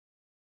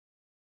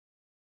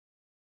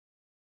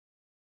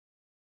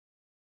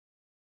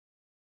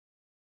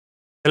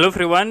Hello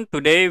everyone,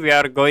 today we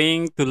are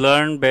going to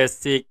learn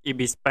basic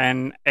Ibis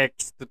Pen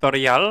X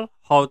tutorial,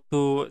 how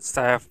to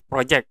save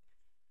project.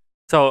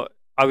 So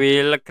I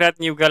will create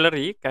new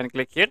gallery, can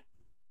click here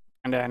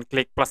and then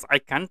click plus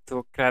icon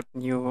to create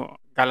new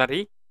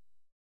gallery.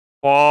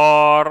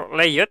 For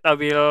layout, I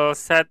will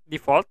set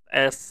default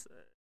as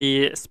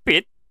the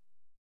speed,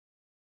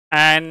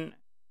 and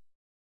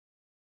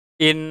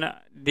in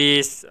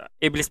this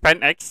Ibis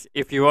Pen X,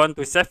 if you want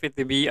to save it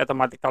to be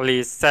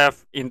automatically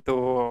saved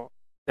into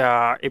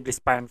the Ibis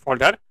Pen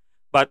folder.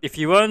 But if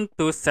you want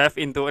to save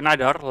into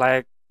another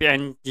like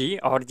PNG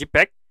or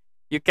JPEG,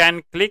 you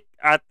can click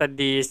at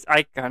these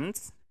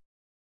icons,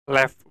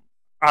 left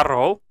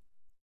arrow,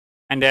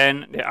 and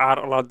then there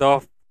are a lot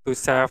of to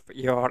save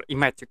your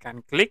image. You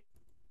can click,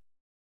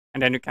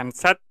 and then you can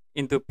set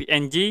into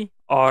PNG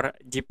or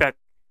JPEG.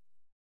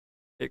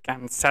 You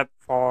can set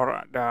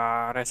for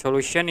the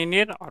resolution in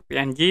it or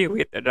PNG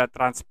with the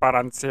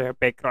transparency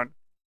background.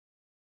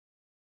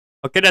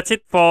 Okay, that's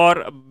it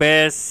for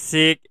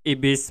basic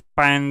Ibis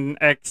Pen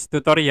X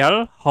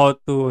tutorial, how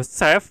to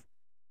save.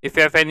 If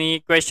you have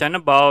any question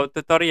about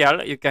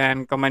tutorial, you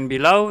can comment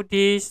below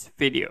this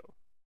video.